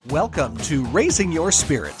Welcome to Raising Your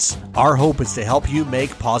Spirits. Our hope is to help you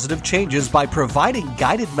make positive changes by providing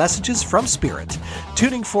guided messages from Spirit.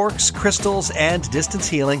 Tuning forks, crystals, and distance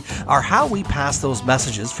healing are how we pass those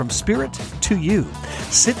messages from Spirit to you.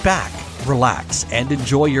 Sit back, relax, and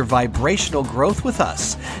enjoy your vibrational growth with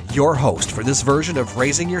us. Your host for this version of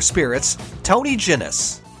Raising Your Spirits, Tony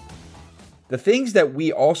Ginnis. The things that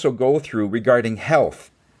we also go through regarding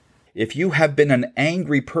health. If you have been an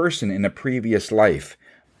angry person in a previous life,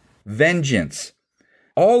 vengeance,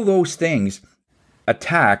 all those things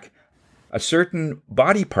attack a certain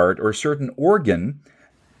body part or a certain organ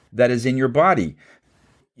that is in your body.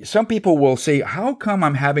 Some people will say, how come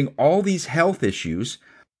I'm having all these health issues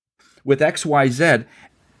with XYZ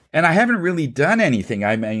and I haven't really done anything?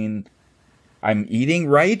 I mean, I'm eating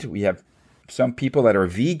right. We have some people that are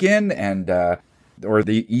vegan and or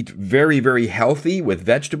they eat very, very healthy with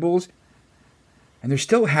vegetables, and they're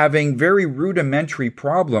still having very rudimentary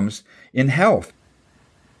problems in health.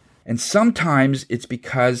 And sometimes it's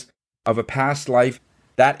because of a past life.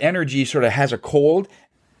 That energy sort of has a cold,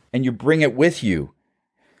 and you bring it with you.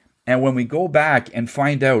 And when we go back and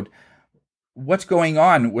find out what's going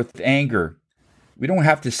on with anger, we don't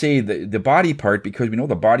have to say the body part, because we know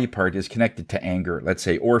the body part is connected to anger, let's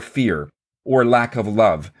say, or fear, or lack of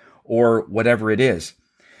love, or whatever it is.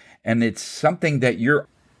 And it's something that you're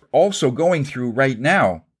also going through right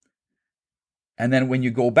now. And then when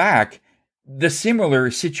you go back, the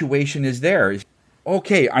similar situation is there.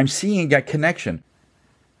 Okay, I'm seeing that connection.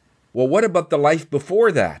 Well, what about the life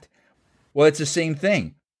before that? Well, it's the same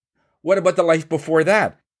thing. What about the life before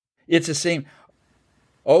that? It's the same.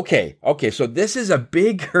 Okay, so this is a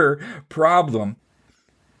bigger problem.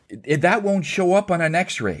 That won't show up on an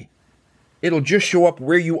X-ray. It'll just show up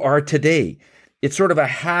where you are today. It's sort of a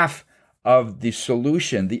half of the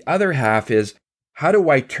solution. The other half is, how do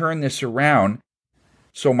I turn this around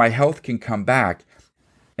so my health can come back?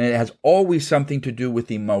 And it has always something to do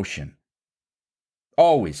with emotion.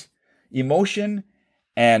 Always. Emotion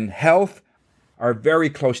and health are very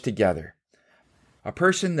close together. A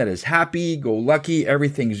person that is happy, go lucky,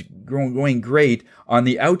 everything's going great on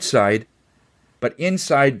the outside, but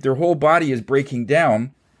inside their whole body is breaking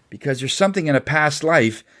down because there's something in a past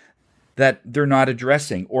life that they're not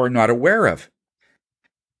addressing or not aware of. I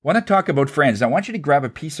want to talk about friends. Now, I want you to grab a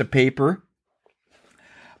piece of paper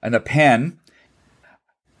and a pen.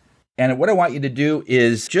 And what I want you to do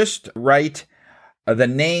is just write the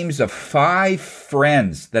names of 5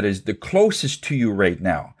 friends that is the closest to you right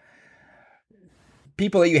now.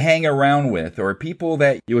 People that you hang around with or people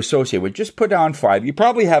that you associate with. Just put down 5. You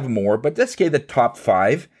probably have more, but let's get the top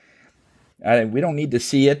 5. We don't need to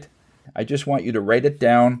see it. I just want you to write it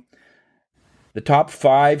down. The top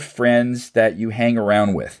 5 friends that you hang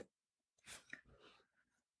around with.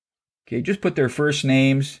 Okay, just put their first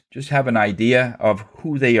names. Just have an idea of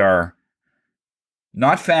who they are.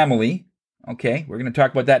 Not family. Okay, we're going to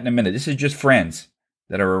talk about that in a minute. This is just friends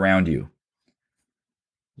that are around you.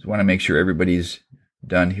 Just want to make sure everybody's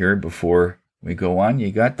done here before we go on.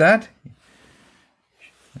 You got that?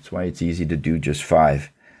 That's why it's easy to do just 5.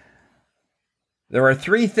 There are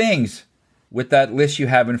 3 things with that list you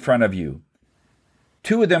have in front of you.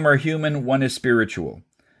 2 of them are human, 1 is spiritual.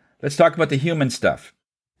 Let's talk about the human stuff.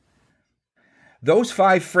 Those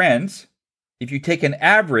 5 friends, if you take an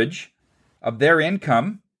average of their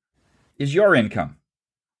income, is your income.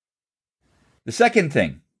 The second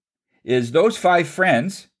thing is those 5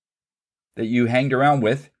 friends that you hanged around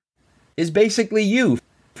with is basically you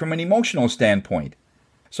from an emotional standpoint.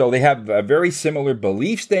 So they have very similar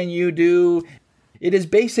beliefs than you do. It is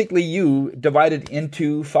basically you divided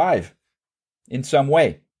into 5 in some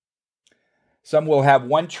way. Some will have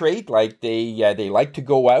one trait, like they like to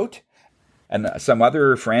go out, and some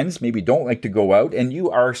other friends maybe don't like to go out, and you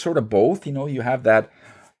are sort of both. You know, you have that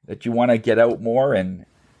you want to get out more and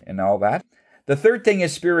all that. The third thing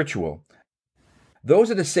is spiritual. Those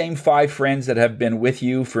are the same 5 friends that have been with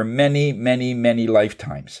you for many, many, many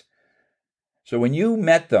lifetimes. So when you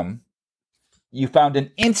met them, you found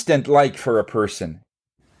an instant like for a person.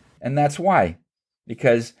 And that's why.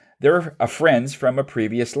 Because they're friends from a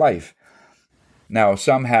previous life. Now,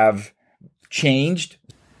 some have changed.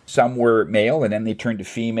 Some were male and then they turned to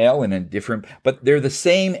female and then different. But they're the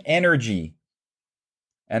same energy.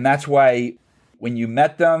 And that's why when you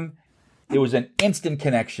met them, it was an instant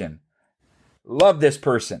connection. Love this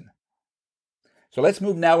person. So let's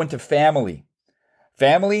move now into family.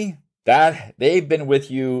 Family, that they've been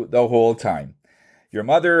with you the whole time. Your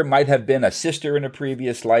mother might have been a sister in a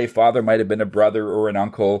previous life. Father might have been a brother or an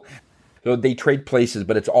uncle. So they trade places,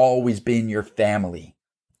 but it's always been your family.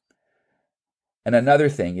 And another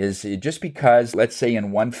thing is just because, let's say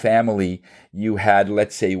in one family, you had,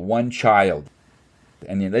 let's say, one child,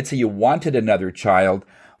 and let's say you wanted another child,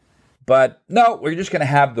 but no, we're just going to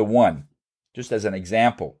have the one, just as an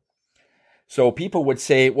example. So people would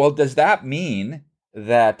say, well, does that mean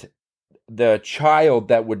that the child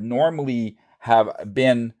that would normally have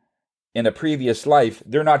been in a previous life,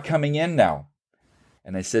 they're not coming in now?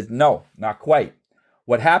 And I said, no, not quite.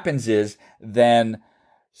 What happens is then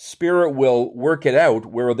Spirit will work it out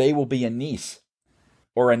where they will be a niece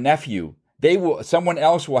or a nephew. Someone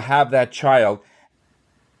else will have that child.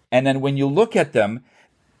 And then when you look at them,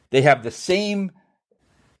 they have the same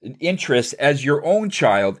interests as your own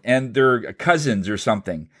child and their cousins or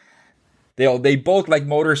something. They both like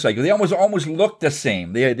motorcycles. They almost look the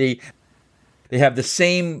same. They have the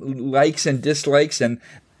same likes and dislikes, and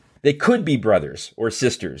they could be brothers or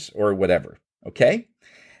sisters or whatever. Okay?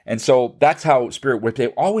 And so that's how Spirit works. They've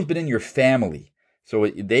always been in your family. So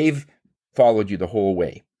they've followed you the whole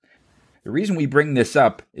way. The reason we bring this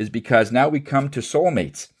up is because now we come to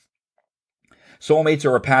soulmates. Soulmates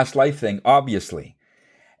are a past life thing, obviously.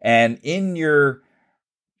 And in your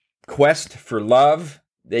quest for love,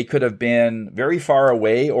 they could have been very far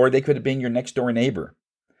away, or they could have been your next door neighbor.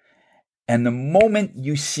 And the moment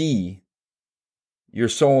you see your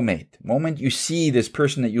soulmate, the moment you see this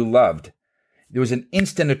person that you loved, there was an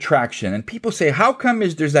instant attraction. And people say, how come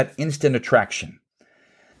there's that instant attraction?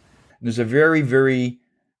 There's a very, very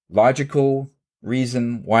logical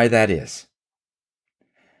reason why that is.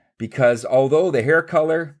 Because although the hair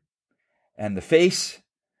color and the face,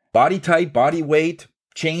 body type, body weight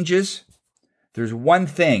changes, there's one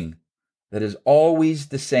thing that is always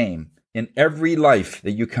the same in every life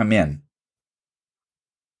that you come in.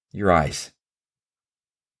 Your eyes.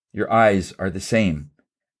 Your eyes are the same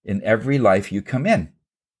in every life you come in.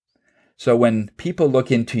 So when people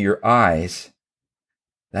look into your eyes,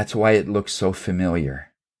 that's why it looks so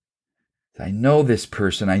familiar. I know this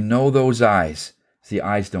person. I know those eyes. The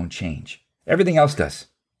eyes don't change. Everything else does.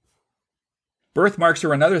 Birthmarks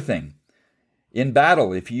are another thing. In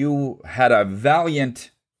battle, if you had a valiant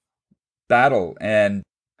battle and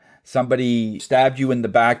somebody stabbed you in the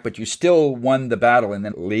back, but you still won the battle and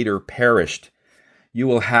then later perished, you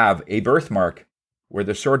will have a birthmark where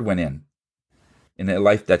the sword went in a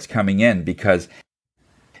life that's coming in, because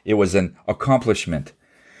it was an accomplishment.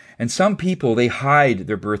 And some people, they hide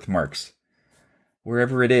their birthmarks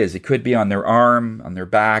wherever it is. It could be on their arm, on their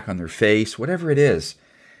back, on their face, whatever it is.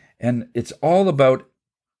 And it's all about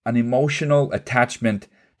an emotional attachment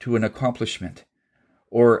to an accomplishment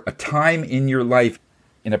or a time in your life,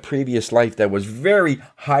 in a previous life, that was very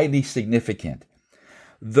highly significant.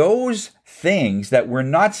 Those things that were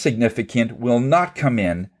not significant will not come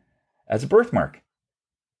in as a birthmark.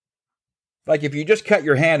 Like if you just cut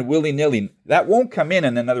your hand willy-nilly, that won't come in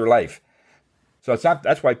another life. So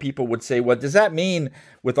that's why people would say, well, does that mean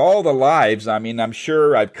with all the lives, I mean, I'm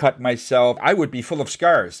sure I've cut myself, I would be full of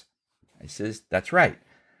scars. I says, that's right.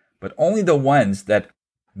 But only the ones that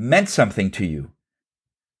meant something to you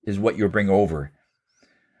is what you'll bring over.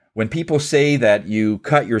 When people say that you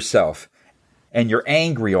cut yourself and you're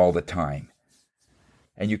angry all the time,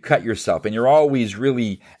 and you cut yourself, and you're always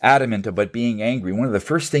really adamant about being angry, one of the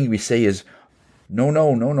first things we say is, no.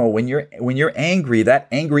 When you're angry, that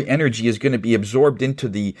angry energy is going to be absorbed into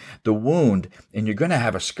the wound, and you're going to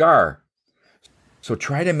have a scar. So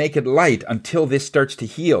try to make it light until this starts to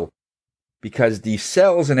heal, because the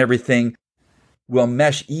cells and everything will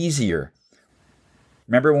mesh easier.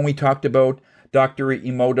 Remember when we talked about Dr.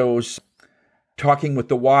 Emoto's talking with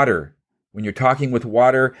the water? When you're talking with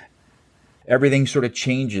water, everything sort of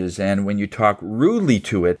changes. And when you talk rudely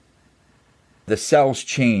to it, the cells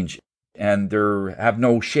change and they have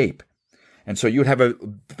no shape. And so you'd have a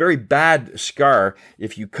very bad scar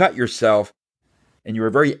if you cut yourself and you were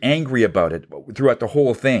very angry about it throughout the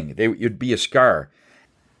whole thing. You'd be a scar.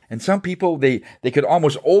 And some people, they could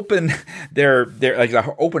almost open their like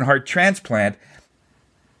an open heart transplant,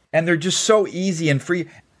 and they're just so easy and free.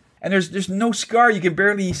 And there's no scar. You can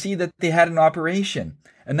barely see that they had an operation.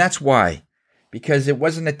 And that's why. Because it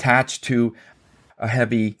wasn't attached to a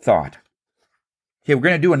heavy thought. Okay, we're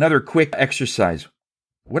going to do another quick exercise.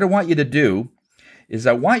 What I want you to do is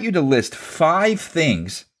I want you to list 5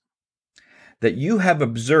 things that you have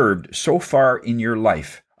observed so far in your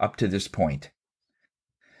life up to this point.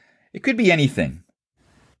 It could be anything.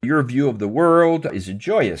 Your view of the world, is it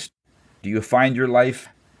joyous? Do you find your life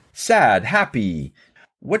sad, happy?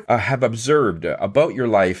 What have observed about your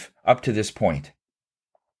life up to this point?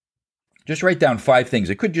 Just write down 5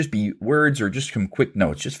 things. It could just be words or just some quick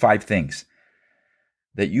notes, just 5 things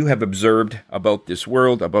that you have observed about this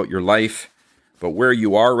world, about your life, about where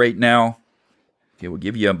you are right now. Okay, we'll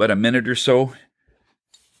give you about a minute or so.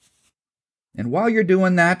 And while you're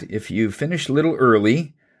doing that, if you finish a little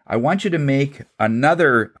early, I want you to make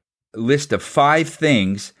another list of 5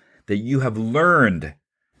 things that you have learned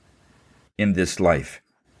in this life.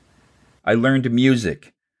 I learned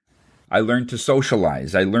music. I learned to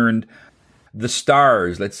socialize. I learned the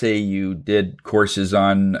stars. Let's say you did courses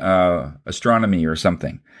on astronomy or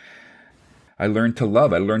something. I learned to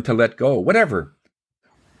love. I learned to let go. Whatever.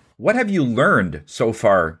 What have you learned so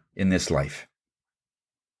far in this life?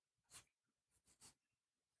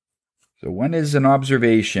 So one is an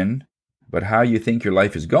observation about how you think your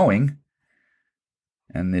life is going.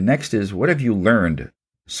 And the next is, what have you learned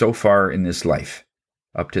so far in this life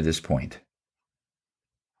up to this point?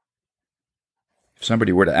 If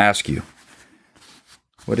somebody were to ask you,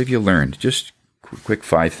 what have you learned? Just quick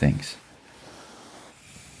 5 things.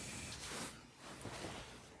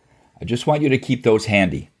 I just want you to keep those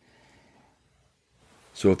handy.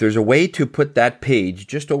 So if there's a way to put that page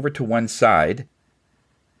just over to one side,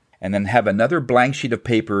 and then have another blank sheet of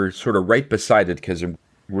paper sort of right beside it, because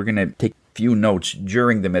we're going to take a few notes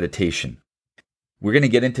during the meditation. We're going to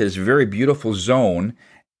get into this very beautiful zone.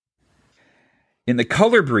 In the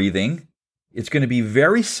color breathing, it's going to be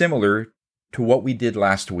very similar to what we did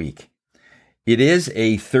last week. It is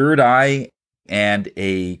a third eye and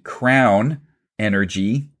a crown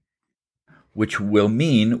energy, which will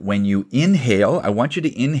mean when you inhale, I want you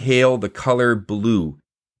to inhale the color blue.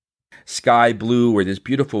 Sky blue or this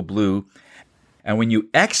beautiful blue. And when you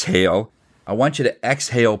exhale, I want you to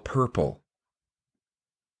exhale purple.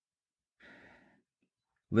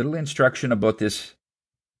 Little instruction about this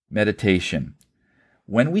meditation.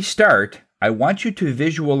 When we start, I want you to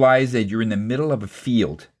visualize that you're in the middle of a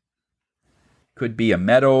field. Could be a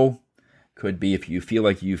meadow, could be if you feel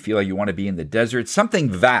like you want to be in the desert, something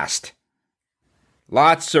vast.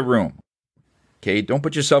 Lots of room. Okay, don't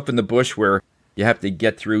put yourself in the bush where you have to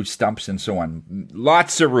get through stumps and so on.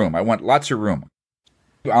 Lots of room. I want lots of room.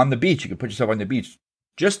 On the beach, you can put yourself on the beach.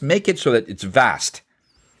 Just make it so that it's vast.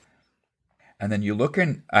 And then you look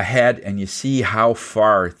ahead and you see how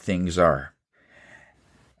far things are.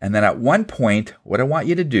 And then at one point, what I want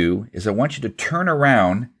you to do is I want you to turn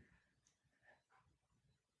around,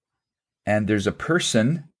 and there's a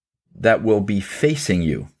person that will be facing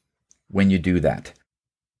you when you do that.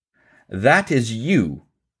 That is you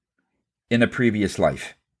in a previous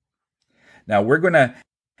life. Now, we're going to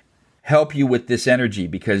help you with this energy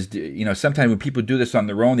because, sometimes when people do this on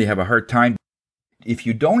their own, they have a hard time. If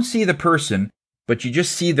you don't see the person, but you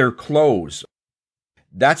just see their clothes,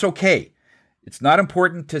 that's okay. It's not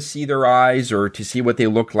important to see their eyes or to see what they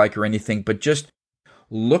look like or anything, but just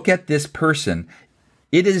look at this person.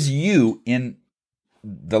 It is you in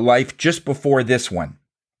the life just before this one.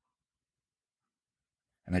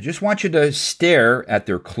 And I just want you to stare at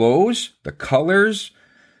their clothes, the colors,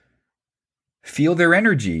 feel their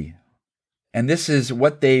energy. And this is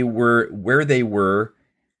what they were, where they were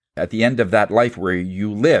at the end of that life where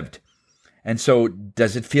you lived. And so,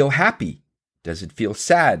 does it feel happy? Does it feel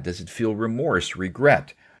sad? Does it feel remorse,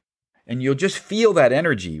 regret? And you'll just feel that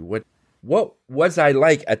energy. What was I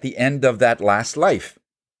like at the end of that last life?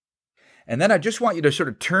 And then I just want you to sort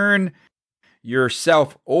of turn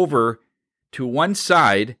yourself over to one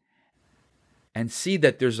side and see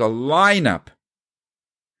that there's a lineup.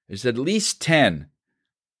 There's at least 10.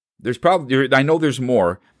 I know there's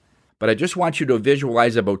more, but I just want you to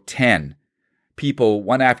visualize about 10 people,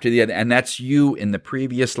 one after the other, and that's you in the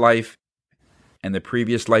previous life, and the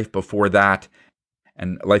previous life before that,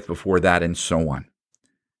 and life before that, and so on.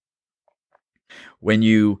 When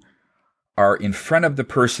you are in front of the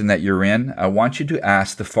person that you're in, I want you to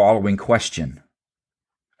ask the following question.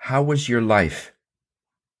 How was your life?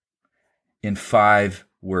 In 5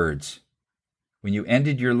 words. When you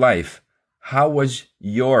ended your life, how was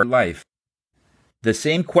your life? The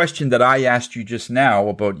same question that I asked you just now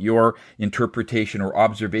about your interpretation or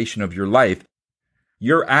observation of your life,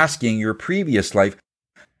 you're asking your previous life,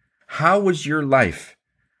 how was your life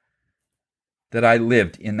that I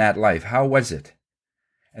lived in that life? How was it?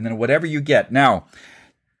 And then whatever you get. Now,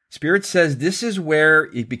 Spirit says this is where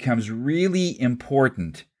it becomes really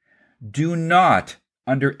important. Do not,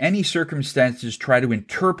 under any circumstances, try to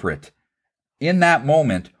interpret in that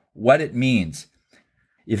moment what it means.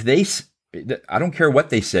 I don't care what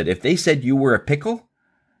they said. If they said you were a pickle,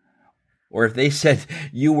 or if they said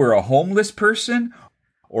you were a homeless person,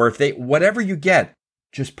 or whatever you get,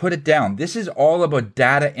 just put it down. This is all about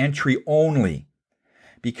data entry only,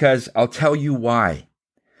 because I'll tell you why.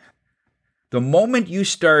 The moment you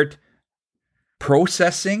start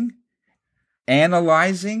processing,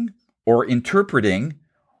 analyzing, or interpreting,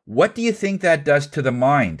 what do you think that does to the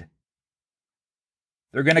mind?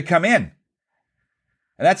 They're going to come in.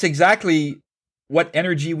 And that's exactly what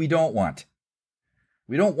energy we don't want.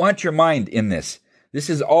 We don't want your mind in this. This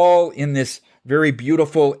is all in this very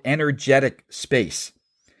beautiful energetic space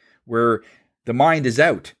where the mind is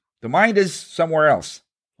out. The mind is somewhere else.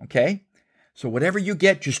 Okay? So whatever you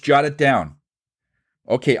get, just jot it down.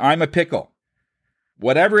 Okay, I'm a pickle.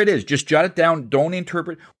 Whatever it is, just jot it down. Don't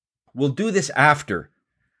interpret. We'll do this after.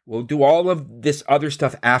 We'll do all of this other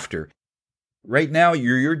stuff after. Right now,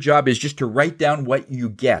 your job is just to write down what you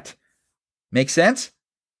get. Make sense?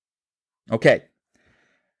 Okay.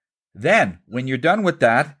 Then, when you're done with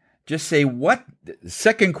that, just say what. The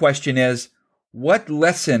second question is, what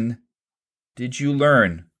lesson did you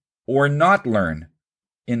learn or not learn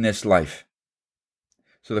in this life?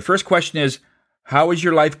 So the first question is, how is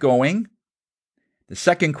your life going? The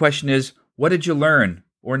second question is, what did you learn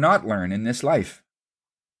or not learn in this life?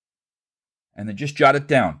 And then just jot it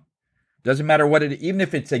down. Doesn't matter what it, even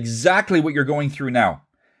if it's exactly what you're going through now.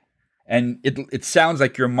 And it sounds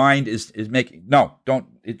like your mind is making, no, don't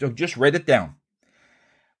just write it down.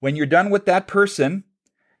 When you're done with that person,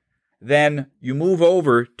 then you move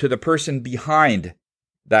over to the person behind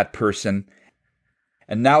that person.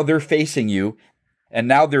 And now they're facing you. And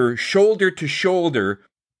now they're shoulder to shoulder,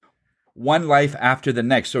 one life after the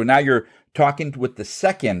next. So now you're talking with the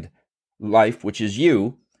second life, which is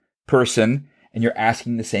you, person, and you're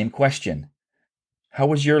asking the same question. How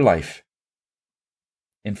was your life?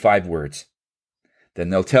 In 5 words. Then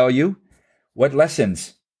they'll tell you, what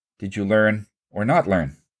lessons did you learn or not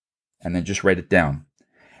learn? And then just write it down.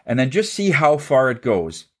 And then just see how far it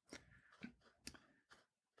goes.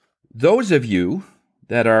 Those of you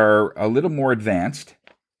that are a little more advanced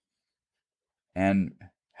and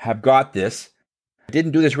have got this, I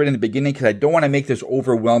didn't do this right in the beginning because I don't want to make this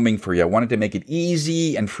overwhelming for you. I wanted to make it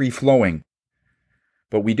easy and free-flowing.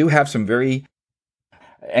 But we do have some very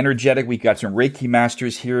energetic, we've got some Reiki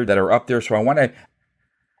masters here that are up there. So I want to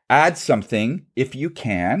add something, if you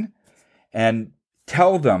can, and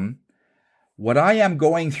tell them what I am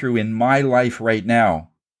going through in my life right now.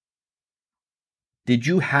 Did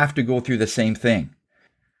you have to go through the same thing?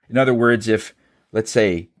 In other words, if, let's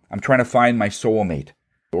say, I'm trying to find my soulmate,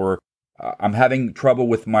 or I'm having trouble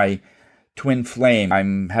with my twin flame,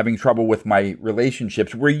 I'm having trouble with my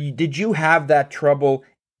relationships, did you have that trouble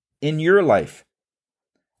in your life?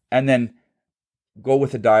 And then go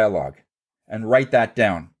with a dialogue and write that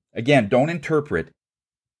down. Again, don't interpret.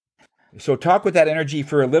 So talk with that energy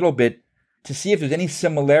for a little bit to see if there's any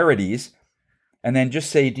similarities, and then just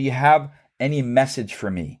say, do you have any message for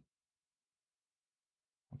me?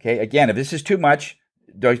 Okay, again, if this is too much,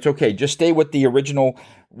 it's okay. Just stay with the original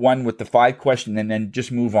one with the 5 questions and then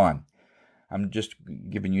just move on. I'm just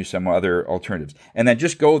giving you some other alternatives. And then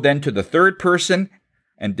just go then to the third person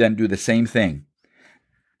and then do the same thing.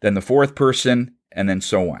 Then the fourth person, and then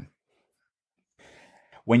so on.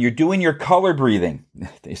 When you're doing your color breathing,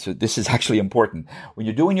 this is actually important. When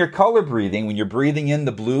you're doing your color breathing, when you're breathing in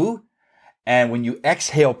the blue, and when you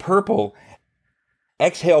exhale purple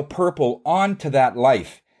onto that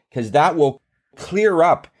life, because that will clear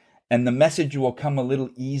up and the message will come a little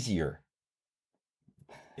easier.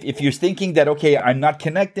 If you're thinking that, okay, I'm not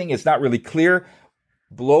connecting, it's not really clear,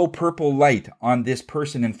 blow purple light on this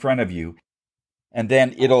person in front of you, and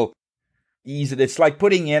then it'll ease it. It's like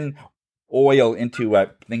putting in oil into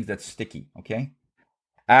things that's sticky, okay?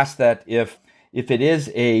 Ask that if it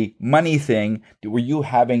is a money thing, were you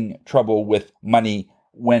having trouble with money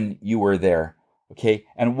when you were there, okay?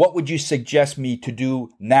 And what would you suggest me to do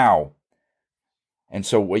now? And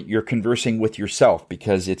so what you're conversing with yourself,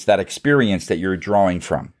 because it's that experience that you're drawing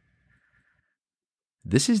from.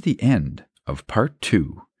 This is the end of part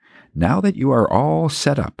 2. Now that you are all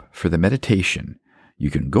set up for the meditation, you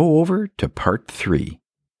can go over to part 3.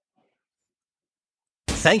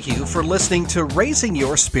 Thank you for listening to Raising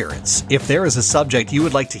Your Spirits. If there is a subject you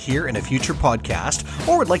would like to hear in a future podcast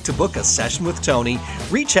or would like to book a session with Tony,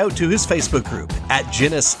 reach out to his Facebook group at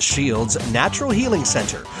Ginnis Shields Natural Healing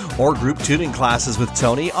Center or group tuning classes with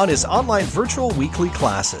Tony on his online virtual weekly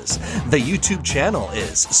classes. The YouTube channel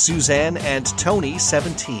is Suzanne and Tony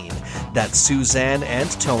 17. That's Suzanne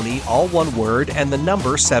and Tony, all one word, and the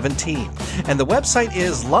number 17. And the website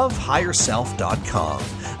is lovehigherself.com.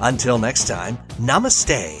 Until next time,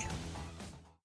 namaste.